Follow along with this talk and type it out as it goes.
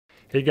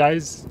Hey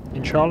guys,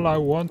 inshallah I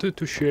wanted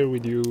to share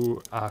with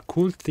you a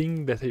cool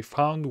thing that I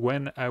found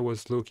when I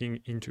was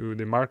looking into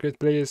the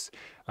marketplace.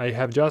 I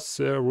have just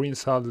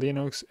reinstalled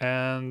Linux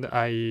and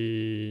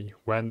I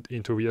went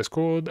into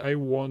VsCode. I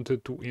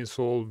wanted to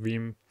install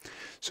Vim.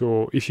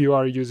 So if you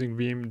are using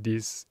Vim,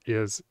 this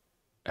is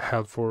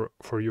helpful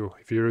for you.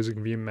 If you're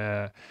using Vim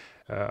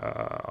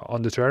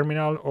on the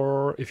terminal,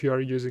 or if you are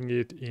using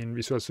it in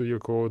Visual Studio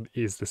Code,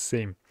 is the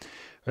same.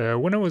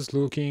 When I was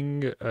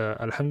looking,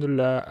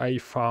 Alhamdulillah, I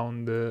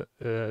found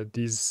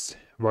these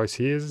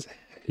voices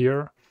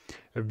here,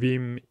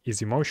 Vim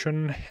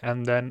EasyMotion,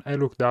 and then I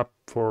looked up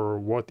for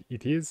what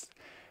it is,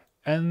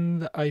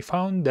 and I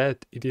found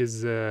that it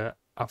is a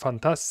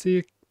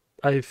fantastic,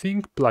 I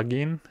think,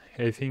 plugin.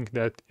 I think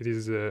that it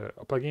is a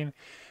plugin,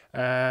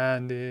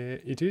 and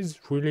it is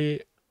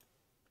really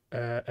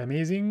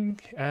amazing,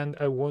 and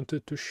I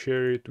wanted to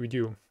share it with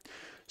you.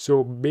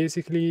 So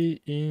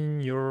basically,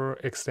 in your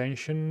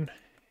extension,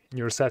 in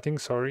your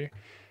settings,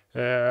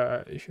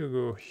 if you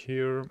go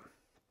here,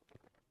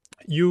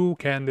 you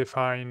can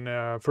define,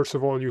 first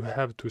of all, you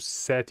have to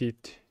set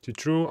it to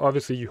true.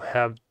 Obviously, you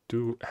have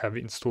to have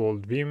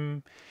installed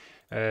Vim.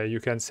 You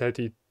can set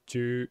it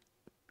to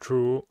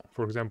true,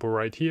 for example,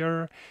 right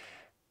here.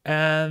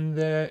 And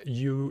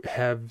you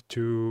have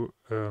to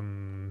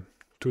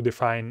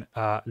define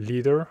a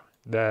leader,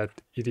 that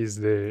it is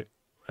the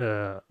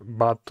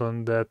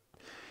button that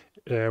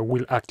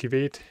will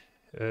activate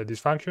this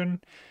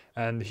function,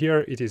 and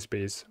here it is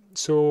base.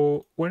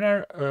 So when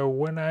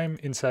I'm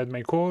inside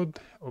my code,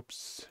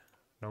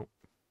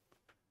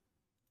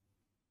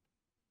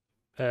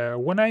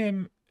 when I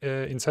am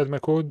inside my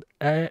code,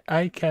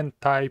 I can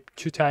type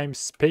 2 times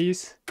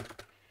space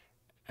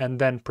and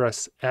then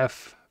press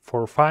F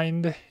for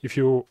find. If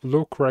you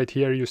look right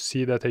here, you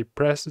see that I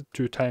pressed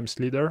 2 times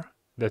leader,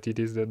 that it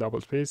is the double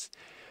space,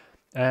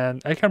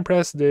 and I can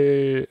press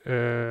the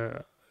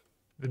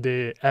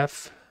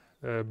F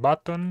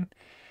button,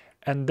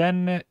 and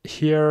then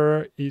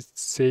here it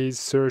says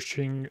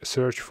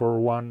search for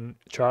one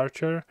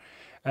character,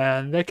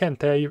 and I can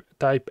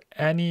type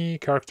any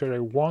character I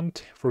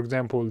want, for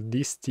example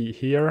this T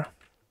here,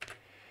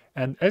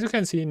 and as you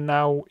can see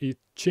now it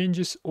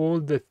changes all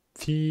the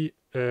T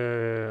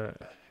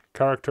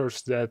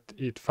characters that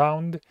it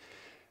found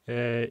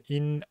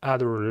in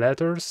other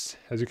letters,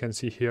 as you can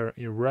see here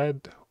in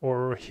red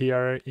or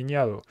here in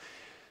yellow.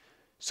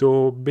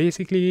 So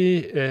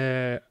basically,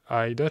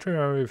 I don't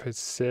remember if I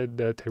said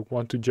that I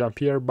want to jump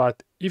here,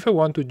 but if I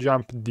want to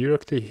jump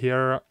directly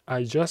here,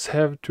 I just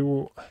have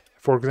to,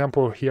 for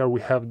example, here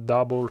we have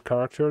double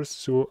characters,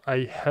 so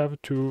I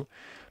have to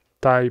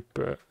type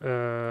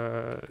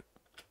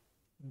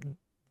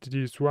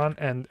this one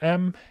and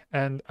M,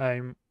 and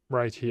I'm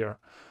right here.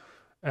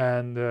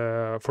 And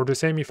for the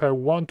same, if I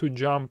want to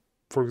jump,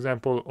 for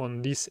example,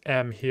 on this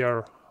M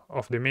here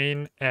of the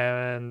main,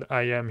 and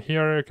I am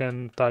here, I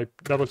can type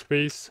double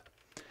space,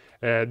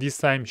 this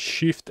time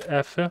Shift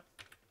F,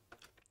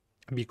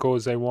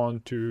 because I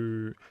want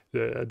to,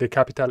 the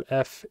capital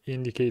F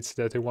indicates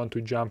that I want to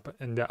jump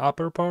in the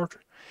upper part,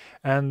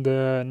 and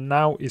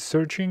now it's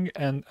searching,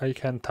 and I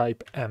can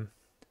type M,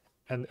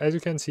 and as you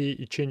can see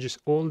it changes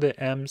all the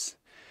M's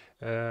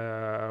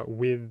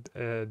with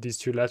these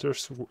 2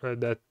 letters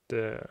that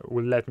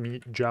will let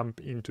me jump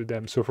into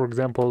them. So for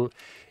example,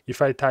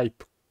 if I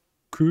type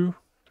Q,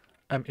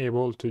 I'm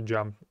able to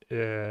jump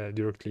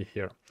directly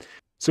here.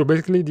 So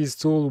basically this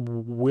tool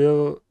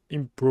will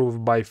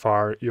improve by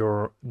far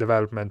your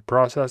development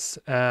process,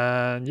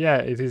 and yeah,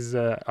 it is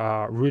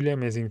a really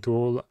amazing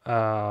tool.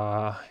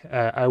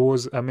 I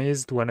was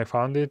amazed when I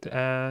found it,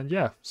 and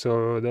yeah,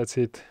 so that's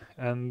it.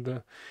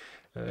 And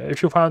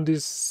if you found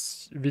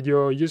this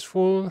video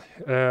useful,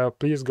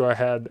 please go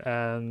ahead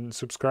and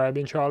subscribe,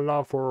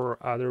 inshallah, for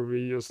other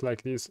videos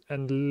like this,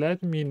 and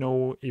let me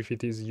know if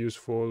it is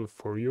useful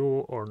for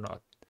you or not.